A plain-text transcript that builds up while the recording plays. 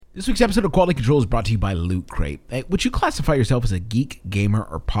This week's episode of Quality Control is brought to you by Loot Crate. Would you classify yourself as a geek, gamer,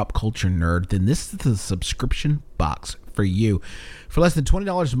 or pop culture nerd? Then this is the subscription box for you. For less than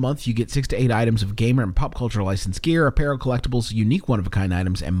 $20 a month, you get 6 to 8 items of gamer and pop culture licensed gear, apparel, collectibles, unique one-of-a-kind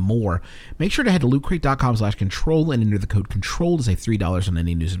items, and more. Make sure to head to lootcrate.com/control and enter the code CONTROL to save $3 on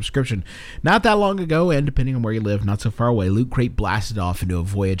any new subscription. Not that long ago, and depending on where you live, not so far away, Loot Crate blasted off into a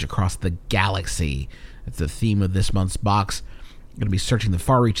voyage across the galaxy. That's the theme of this month's box. Going to be searching the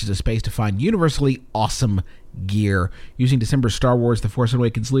far reaches of space to find universally awesome gear. Using December's Star Wars The Force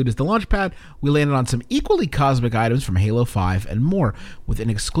Awakens loot as the launch pad, we landed on some equally cosmic items from Halo 5 and more, with an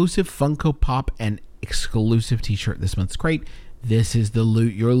exclusive Funko Pop and exclusive t-shirt this month's crate. This is the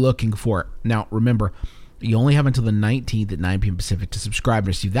loot you're looking for. Now, remember, you only have until the 19th at 9 p.m. Pacific to subscribe and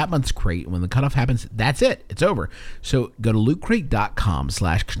receive that month's crate. When the cutoff happens, that's it. It's over. So go to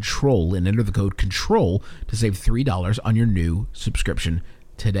lootcrate.com/control and enter the code CONTROL to save $3 on your new subscription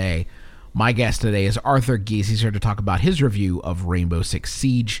today. My guest today is Arthur Gies. He's here to talk about his review of Rainbow Six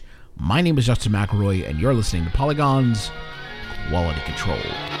Siege. My name is Justin McElroy, and you're listening to Polygon's Quality Control.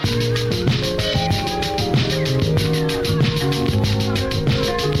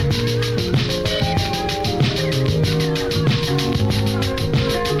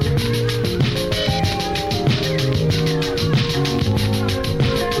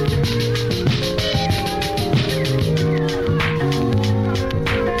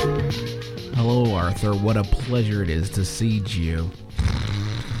 Arthur, what a pleasure it is to siege you.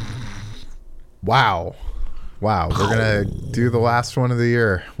 Wow. We're gonna do the last one of the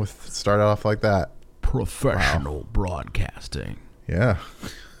year with start off like that. Professional broadcasting. Yeah.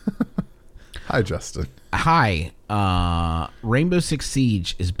 Hi, Justin. Hi. Rainbow Six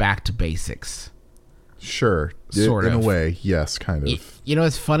Siege is back to basics. Sure. Sort of. In a way, yes, kind of. You know,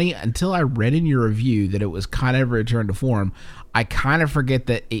 it's funny, until I read in your review that it was kind of a return to form, I kind of forget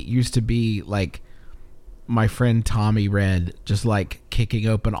that it used to be like my friend Tommy read, just like kicking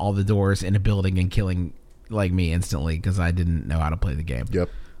open all the doors in a building and killing like me instantly because I didn't know how to play the game. Yep.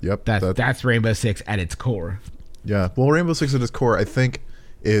 That's Rainbow Six at its core. Yeah. Well, Rainbow Six at its core, I think,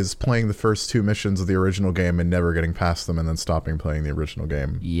 is playing the first 2 missions of the original game and never getting past them and then stopping playing the original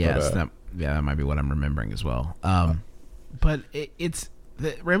game. Yes, that might be what I'm remembering as well. But it's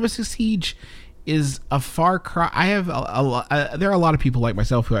the Rainbow Six Siege is a far cry. I have there are a lot of people like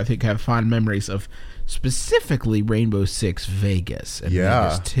myself who I think have fond memories of specifically Rainbow Six Vegas and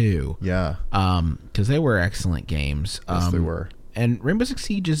Vegas 2. Yeah. Because they were excellent games. Yes, they were. And Rainbow Six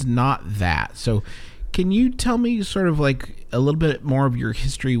Siege is not that. So can you tell me sort of like a little bit more of your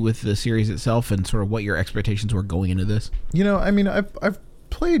history with the series itself and sort of what your expectations were going into this? You know, I mean, I've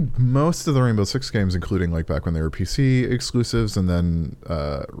played most of the Rainbow Six games, including like back when they were PC exclusives, and then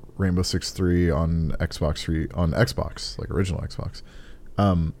Rainbow Six 3 on Xbox, like original Xbox.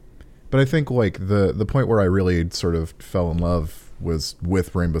 But I think like the point where I really sort of fell in love was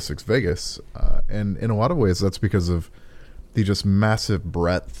with Rainbow Six Vegas, and in a lot of ways that's because of the just massive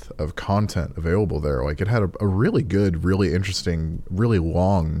breadth of content available there. Like it had a really good, really interesting, really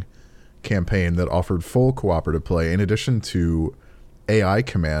long campaign that offered full cooperative play in addition to AI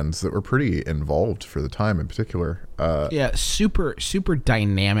commands that were pretty involved for the time in particular. Yeah, super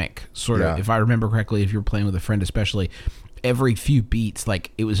dynamic, sort of. If I remember correctly, if you were playing with a friend especially, every few beats, like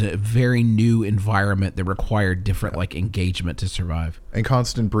it was a very new environment that required different like engagement to survive. And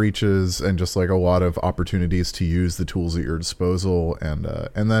constant breaches and just like a lot of opportunities to use the tools at your disposal. And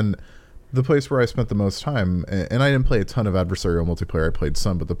then the place where I spent the most time, and I didn't play a ton of adversarial multiplayer, I played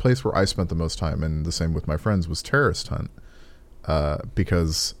some, but the place where I spent the most time, and the same with my friends, was Terrorist Hunt.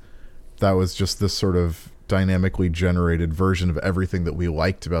 Because that was just this sort of dynamically generated version of everything that we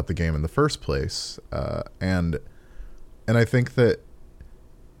liked about the game in the first place. And I think that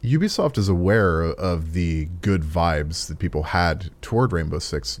Ubisoft is aware of the good vibes that people had toward Rainbow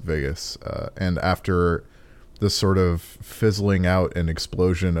Six Vegas. And after this sort of fizzling out and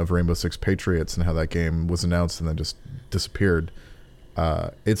explosion of Rainbow Six Patriots and how that game was announced and then just disappeared,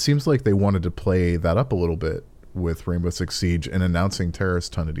 it seems like they wanted to play that up a little bit with Rainbow Six Siege and announcing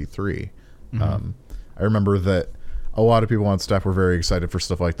Terrorist Hunt at E3. I remember that a lot of people on staff were very excited for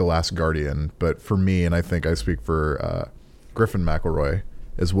stuff like The Last Guardian, but for me, and I think I speak for Griffin McElroy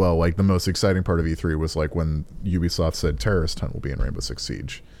as well, like the most exciting part of E3 was like when Ubisoft said Terrorist Hunt will be in Rainbow Six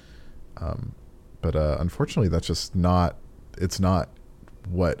Siege. But unfortunately, that's just not, it's not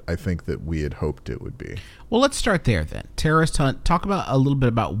what I think that we had hoped it would be. Well, let's start there then. Terrorist Hunt, talk about a little bit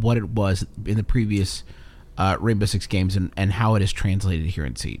about what it was in the previous Rainbow Six games and how it is translated here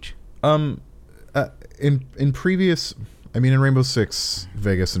in Siege. In previous, I mean, in Rainbow Six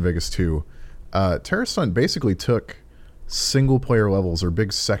Vegas and Vegas 2, Terrorist Hunt basically took single player levels or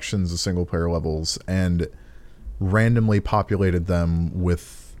big sections of single player levels and randomly populated them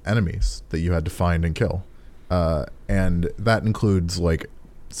with enemies that you had to find and kill. And that includes like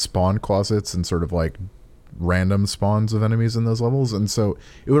spawn closets and sort of like random spawns of enemies in those levels. And so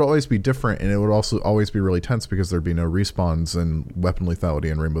it would always be different, and it would also always be really tense because there'd be no respawns, and weapon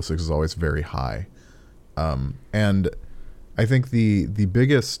lethality in Rainbow Six is always very high. And I think the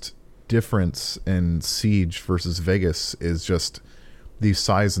biggest difference in Siege versus Vegas is just the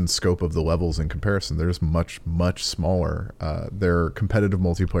size and scope of the levels in comparison. They're just much, much smaller. They're competitive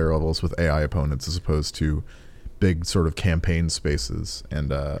multiplayer levels with AI opponents as opposed to big sort of campaign spaces.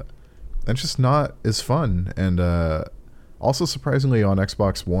 And it's just not as fun. And also, surprisingly, on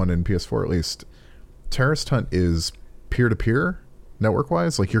Xbox One and PS4 at least, Terrorist Hunt is peer-to-peer,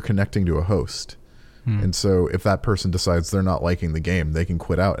 network-wise. Like, you're connecting to a host. And so if that person decides they're not liking the game, they can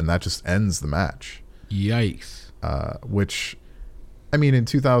quit out, and that just ends the match. Yikes. Which, I mean, in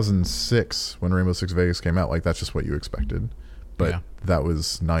 2006, when Rainbow Six Vegas came out, like, that's just what you expected. But that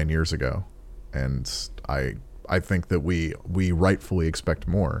was 9 years ago. And I think that we rightfully expect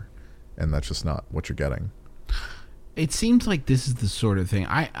more, and that's just not what you're getting. It seems like this is the sort of thing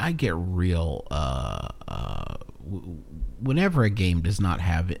I get real whenever a game does not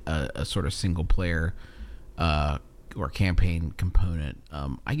have a sort of single player or campaign component.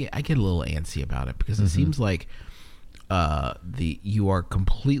 I get a little antsy about it because it seems like you are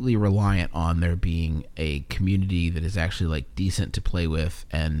completely reliant on there being a community that is actually like decent to play with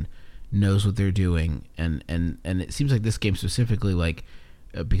and knows what they're doing, and it seems like this game specifically, like,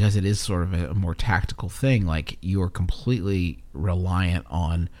 because it is sort of a more tactical thing, like, you are completely reliant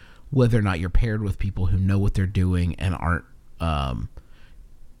on whether or not you're paired with people who know what they're doing and aren't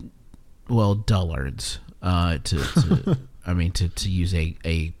dullards, to I mean, to use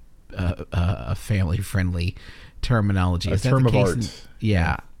a family friendly terminology. Is that term the case of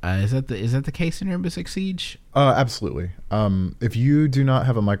art. Is that the case in Rainbow Six Siege? Absolutely. If you do not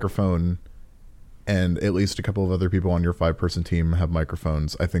have a microphone, and at least a couple of other people on your 5-person team have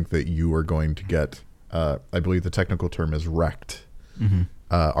microphones, I think that you are going to get, I believe the technical term is wrecked.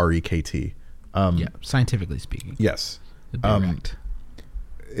 R-E-K-T. Scientifically speaking. Yes. Wrecked.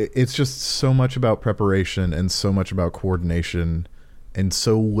 It's just so much about preparation and so much about coordination and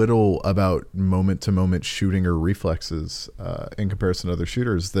so little about moment-to-moment shooting or reflexes in comparison to other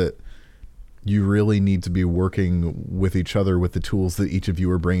shooters that you really need to be working with each other with the tools that each of you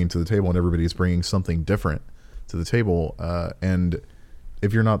are bringing to the table, and everybody's bringing something different to the table. And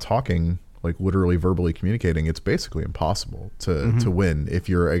if you're not talking, like literally verbally communicating, it's basically impossible to win if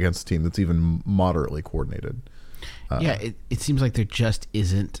you're against a team that's even moderately coordinated. It seems like there just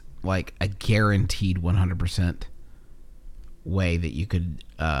isn't like a guaranteed 100% way that you could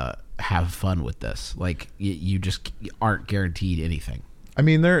have fun with this. Like, you just aren't guaranteed anything. I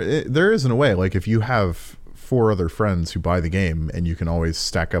mean, there is in a way, like, if you have 4 other friends who buy the game and you can always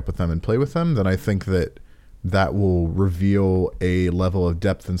stack up with them and play with them, then I think that will reveal a level of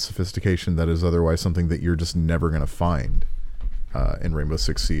depth and sophistication that is otherwise something that you're just never going to find in Rainbow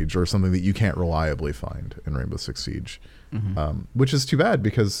Six Siege, or something that you can't reliably find in Rainbow Six Siege, which is too bad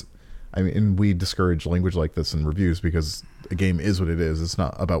because, I mean, and we discourage language like this in reviews because a game is what it is. It's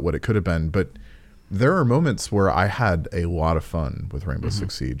not about what it could have been, but there are moments where I had a lot of fun with Rainbow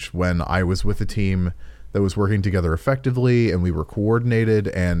Six Siege when I was with a team that was working together effectively and we were coordinated,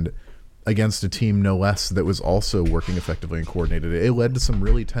 and against a team no less that was also working effectively and coordinated. It led to some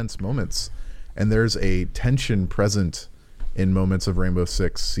really tense moments, and there's a tension present in moments of Rainbow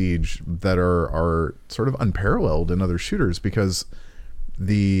Six Siege that are sort of unparalleled in other shooters, because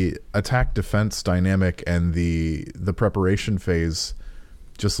the attack defense dynamic and the preparation phase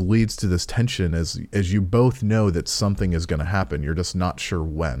just leads to this tension as you both know that something is going to happen. You're just not sure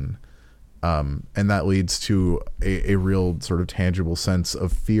when. And that leads to a real sort of tangible sense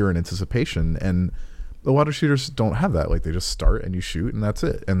of fear and anticipation. And a lot of shooters don't have that. Like, they just start and you shoot and that's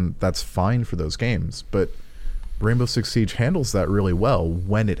it. And that's fine for those games. But Rainbow Six Siege handles that really well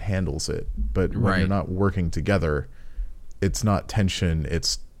when it handles it. But when you're not working together, it's not tension.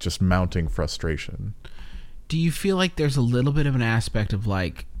 It's just mounting frustration. Do you feel like there's a little bit of an aspect of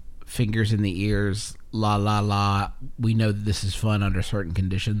like fingers in the ears, la la la, we know that this is fun under certain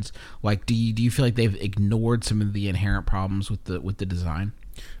conditions? Like, do you feel like they've ignored some of the inherent problems with the design?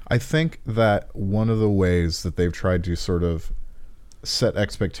 I think that one of the ways that they've tried to sort of set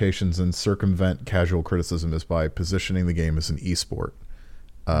expectations and circumvent casual criticism is by positioning the game as an esport.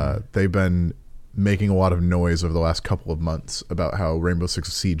 They've been making a lot of noise over the last couple of months about how Rainbow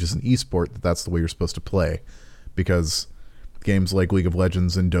Six Siege is an esport, that's the way you're supposed to play, because games like League of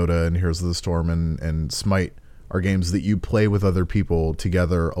Legends and Dota and Heroes of the Storm and Smite are games that you play with other people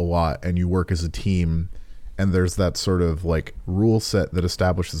together a lot and you work as a team, and there's that sort of like rule set that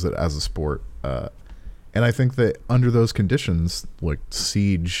establishes it as a sport. And I think that under those conditions, like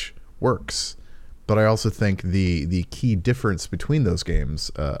Siege works. But I also think the key difference between those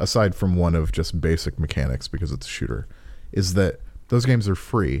games, aside from one of just basic mechanics because it's a shooter, is that those games are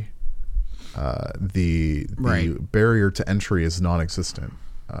free. The barrier to entry is non-existent,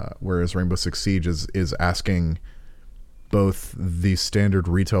 whereas Rainbow Six Siege is asking both the standard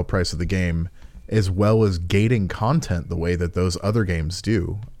retail price of the game as well as gating content the way that those other games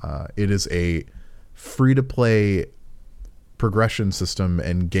do. It is a free-to-play progression system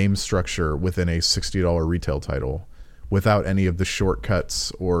and game structure within a $60 retail title without any of the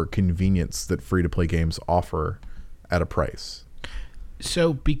shortcuts or convenience that free-to-play games offer at a price.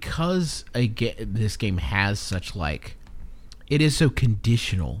 So because this game has such like, it is so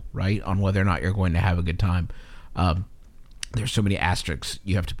conditional, right, on whether or not you're going to have a good time. There's so many asterisks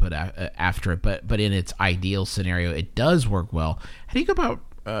you have to put after it, but in its ideal scenario, it does work well. How do you go about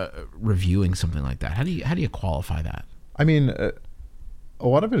reviewing something like that? How do you qualify that? I mean, a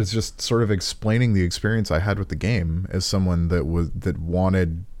lot of it is just sort of explaining the experience I had with the game as someone that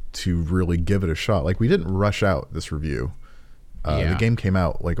wanted to really give it a shot. Like, we didn't rush out this review. The game came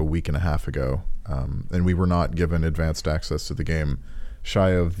out like a week and a half ago, and we were not given advanced access to the game,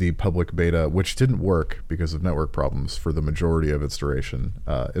 shy of the public beta, which didn't work because of network problems for the majority of its duration,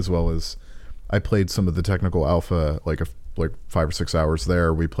 as well as I played some of the technical alpha, like 5 or 6 hours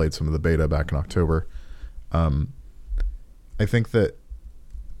there. We played some of the beta back in October. I think that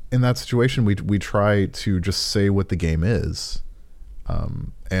in that situation, we try to just say what the game is,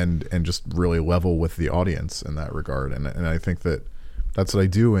 and just really level with the audience in that regard. And I think that that's what I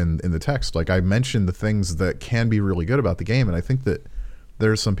do in the text. Like, I mention the things that can be really good about the game, and I think that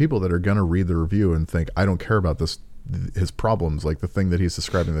there's some people that are going to read the review and think, I don't care about his problems. Like, the thing that he's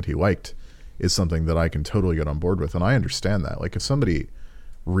describing that he liked is something that I can totally get on board with. And I understand that. Like, if somebody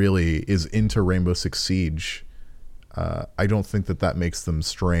really is into Rainbow Six Siege, I don't think that makes them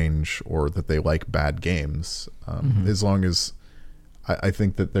strange or that they like bad games. As long as I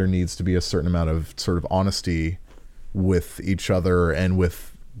think that there needs to be a certain amount of sort of honesty with each other and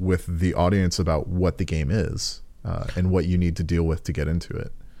with the audience about what the game is, and what you need to deal with to get into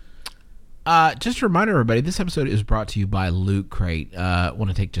it. Just a reminder, everybody, this episode is brought to you by Loot Crate. I want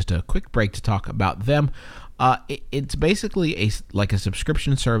to take just a quick break to talk about them. It's basically a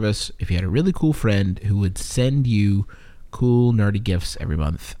subscription service. If you had a really cool friend who would send you cool, nerdy gifts every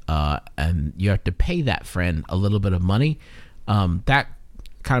month, and you have to pay that friend a little bit of money, that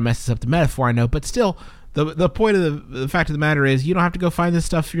kind of messes up the metaphor, I know, but still, the point of the fact of the matter is you don't have to go find this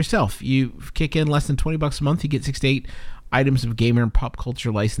stuff yourself. You kick in less than $20 a month, you get 6 to 8 items of gamer and pop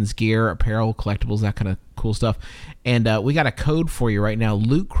culture licensed gear, apparel, collectibles, that kind of cool stuff. And we got a code for you right now,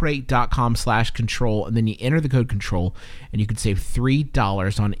 lootcrate.com/control, and then you enter the code control, and you can save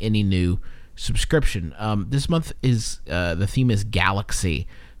 $3 on any new subscription. This month is the theme is Galaxy.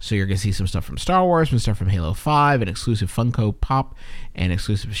 So you're going to see some stuff from Star Wars, some stuff from Halo 5, an exclusive Funko Pop, and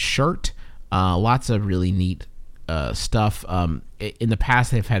exclusive shirt. Lots of really neat stuff. In the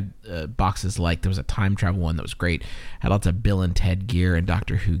past, they've had boxes like, there was a time travel one that was great. Had lots of Bill and Ted gear and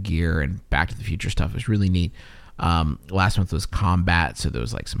Doctor Who gear and Back to the Future stuff. It was really neat. Last month was Combat, so there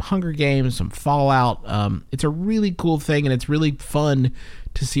was like some Hunger Games, some Fallout. It's a really cool thing, and it's really fun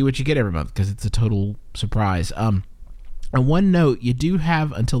to see what you get every month because it's a total surprise. On one note, you do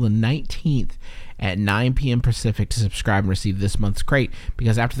have until the 19th at 9 p.m. Pacific to subscribe and receive this month's crate,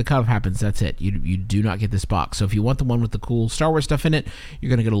 because after the cutoff happens, that's it. You do not get this box. So if you want the one with the cool Star Wars stuff in it, you're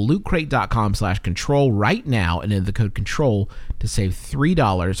going to go to lootcrate.com/control right now and enter the code control to save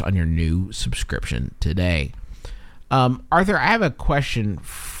 $3 on your new subscription today. Arthur, I have a question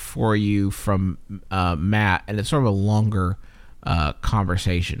for you from Matt, and it's sort of a longer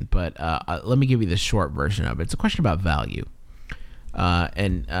conversation, but let me give you the short version of it. It's a question about value.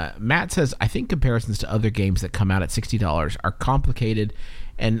 And Matt says, I think comparisons to other games that come out at $60 are complicated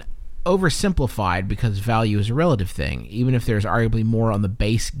and oversimplified because value is a relative thing, even if there's arguably more on the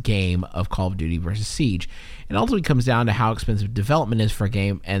base game of Call of Duty versus Siege. It ultimately comes down to how expensive development is for a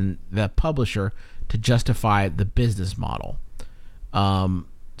game and the publisher to justify the business model.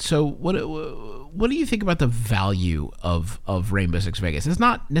 So what do you think about the value of Rainbow Six Vegas? It's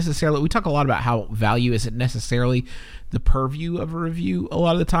not necessarily, we talk a lot about how value isn't necessarily the purview of a review a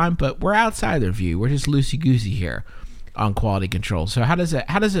lot of the time, but we're outside the review. We're just loosey-goosey here on quality control. So how does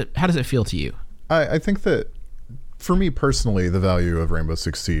it feel to you? I think that for me personally, the value of Rainbow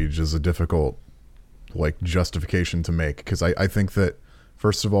Six Siege is a difficult justification to make, because I think that,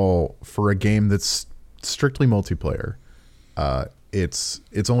 first of all, for a game that's strictly multiplayer,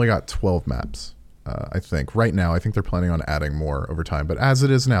 it's only got 12 maps. I think right now, I think they're planning on adding more over time. But as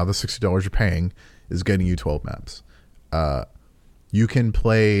it is now, the $60 you're paying is getting you 12 maps. You can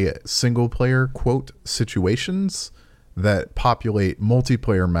play single player quote situations that populate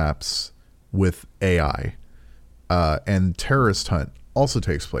multiplayer maps with AI. And Terrorist Hunt also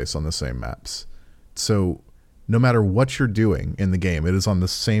takes place on the same maps. So no matter what you're doing in the game, it is on the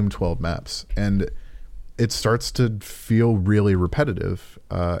same 12 maps. And it starts to feel really repetitive.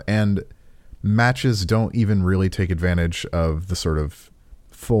 And matches don't even really take advantage of the sort of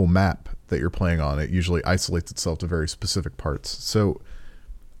full map that you're playing on. It usually isolates itself to very specific parts. So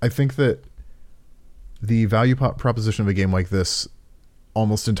I think that the value proposition of a game like this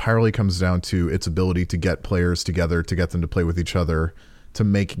almost entirely comes down to its ability to get players together, to get them to play with each other, to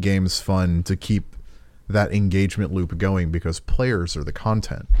make games fun, to keep that engagement loop going, because players are the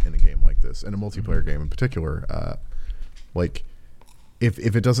content in a game like this, in a multiplayer game in particular. Like, if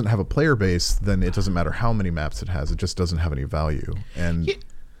it doesn't have a player base, then it doesn't matter how many maps it has. It just doesn't have any value. And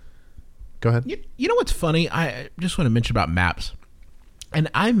go ahead. You know what's funny? I just want to mention about maps, and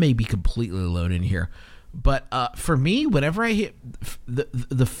I may be completely alone in here, but for me, whenever I hit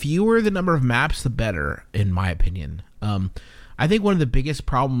the fewer the number of maps, the better, in my opinion. I think one of the biggest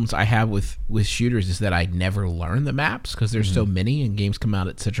problems I have with shooters is that I never learn the maps, because there's so many and games come out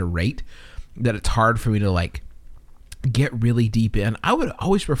at such a rate that it's hard for me to like get really deep in. I would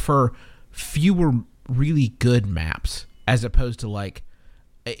always prefer fewer really good maps, as opposed to like,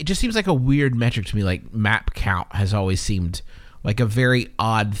 it just seems like a weird metric to me. Like map count has always seemed like a very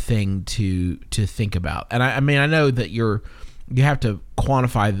odd thing to think about. And I mean, I know that you have to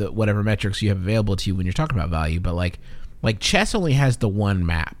quantify the whatever metrics you have available to you when you're talking about value, but like chess only has the one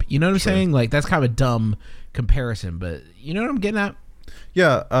map. You know what I'm saying? Like, that's kind of a dumb comparison, but you know what I'm getting at?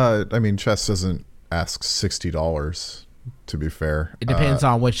 Yeah. I mean, chess doesn't ask $60, to be fair. It depends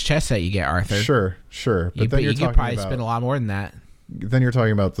on which chess set you get, Arthur. Sure. But then you could probably spend a lot more than that. Then you're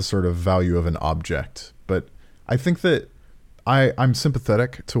talking about the sort of value of an object. But I think that I'm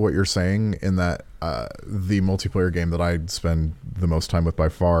sympathetic to what you're saying, in that the multiplayer game that I spend the most time with by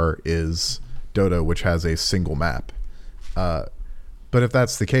far is Dota, which has a single map. But if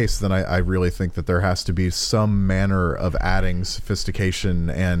that's the case, then I really think that there has to be some manner of adding sophistication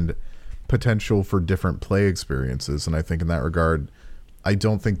and potential for different play experiences. And I think in that regard, I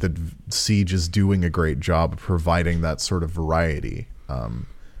don't think that Siege is doing a great job of providing that sort of variety.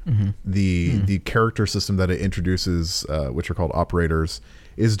 The character system that it introduces, which are called operators,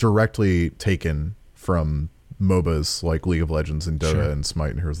 is directly taken from MOBAs like League of Legends and Dota and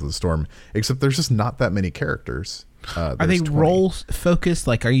Smite and Heroes of the Storm, except there's just not that many characters. Are they 20. Roles focused?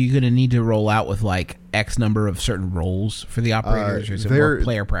 Like, are you going to need to roll out with like X number of certain roles for the operators, or is it more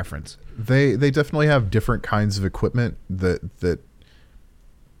player preference? They definitely have different kinds of equipment that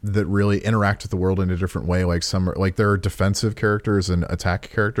really interact with the world in a different way. Like some are, like, there are defensive characters and attack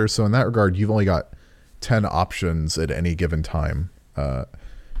characters. So in that regard, you've only got 10 options at any given time. And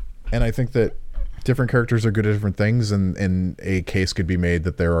I think that different characters are good at different things, and a case could be made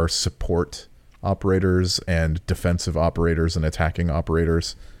that there are support operators and defensive operators and attacking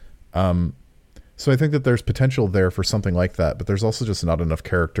operators. So I think that there's potential there for something like that, but there's also just not enough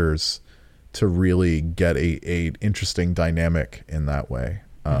characters to really get a interesting dynamic in that way.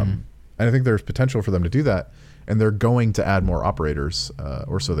 And I think there's potential for them to do that, and they're going to add more operators,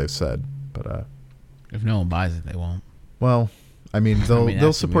 or so they've said. But if no one buys it, they won't. Well, I mean,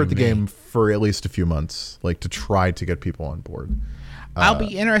 they'll support the game for at least a few months, like, to try to get people on board. I'll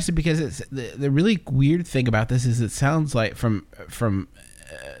be interested, because it's the really weird thing about this is it sounds like from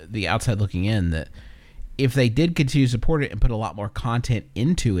the outside looking in that if they did continue to support it and put a lot more content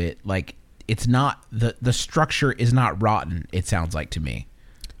into it, like, it's not the structure is not rotten. It sounds like to me.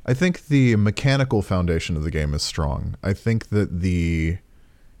 I think the mechanical foundation of the game is strong. I think that the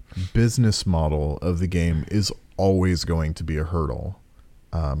business model of the game is always going to be a hurdle,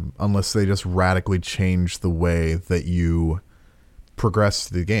 unless they just radically change the way that you progress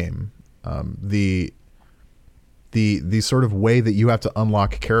the game. The sort of way that you have to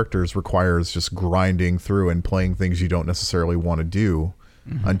unlock characters requires just grinding through and playing things you don't necessarily want to do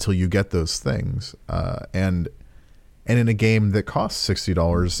until you get those things. And in a game that costs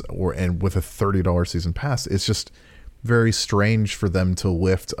 $60 and with a $30 season pass, it's just very strange for them to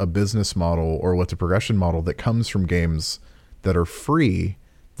lift a business model or lift a progression model that comes from games that are free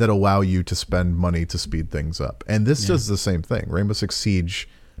that allow you to spend money to speed things up. And this does the same thing. Rainbow Six Siege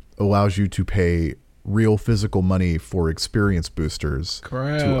allows you to pay real physical money for experience boosters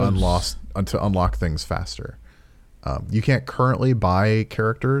to unlock things faster. You can't currently buy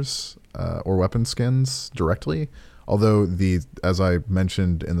characters or weapon skins directly, although as I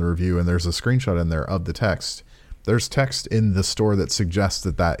mentioned in the review, and there's a screenshot in there of the text, there's text in the store that suggests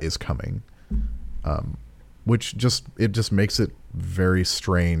that is coming, which just makes it very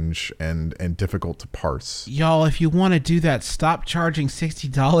strange and difficult to parse. Y'all, if you want to do that, stop charging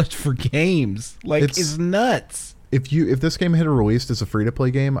 $60 for games. Like, it's nuts. If this game had released as a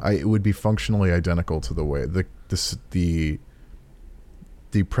free-to-play game, it would be functionally identical to the way the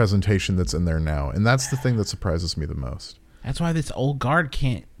presentation that's in there now, and that's the thing that surprises me the most. That's why this old guard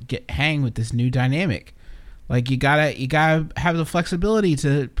can't hang with this new dynamic. Like, you gotta have the flexibility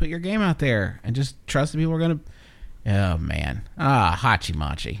to put your game out there and just trust that people are gonna. Oh man, hachi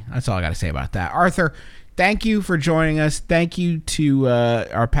machi. That's all I gotta say about that. Arthur, thank you for joining us. Thank you to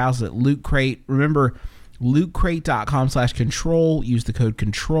our pals at Loot Crate. Remember, lootcrate.com/control. Use the code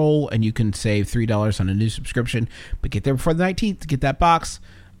control and you can save $3 on a new subscription. But get there before the 19th to get that box.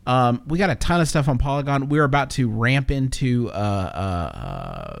 We got a ton of stuff on Polygon. We're about to ramp into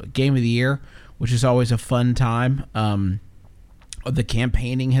Game of the Year, which is always a fun time. The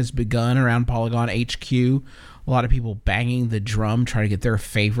campaigning has begun around Polygon HQ. A lot of people banging the drum, trying to get their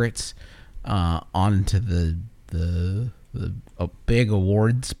favorites onto the big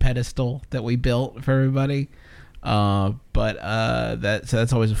awards pedestal that we built for everybody. So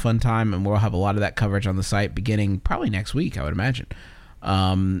that's always a fun time, and we'll have a lot of that coverage on the site beginning probably next week, I would imagine.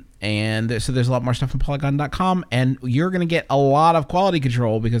 So there's a lot more stuff on Polygon.com, and you're going to get a lot of quality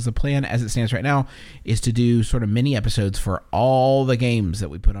control because the plan as it stands right now is to do sort of mini episodes for all the games that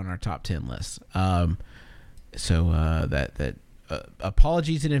we put on our top 10 list.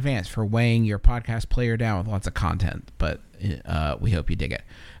 Apologies in advance for weighing your podcast player down with lots of content, but we hope you dig it.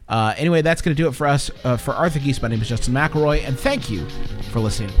 Anyway, that's going to do it for us. For Arthur Gies, my name is Justin McElroy, and thank you for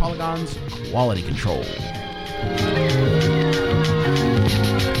listening to Polygon's Quality Control.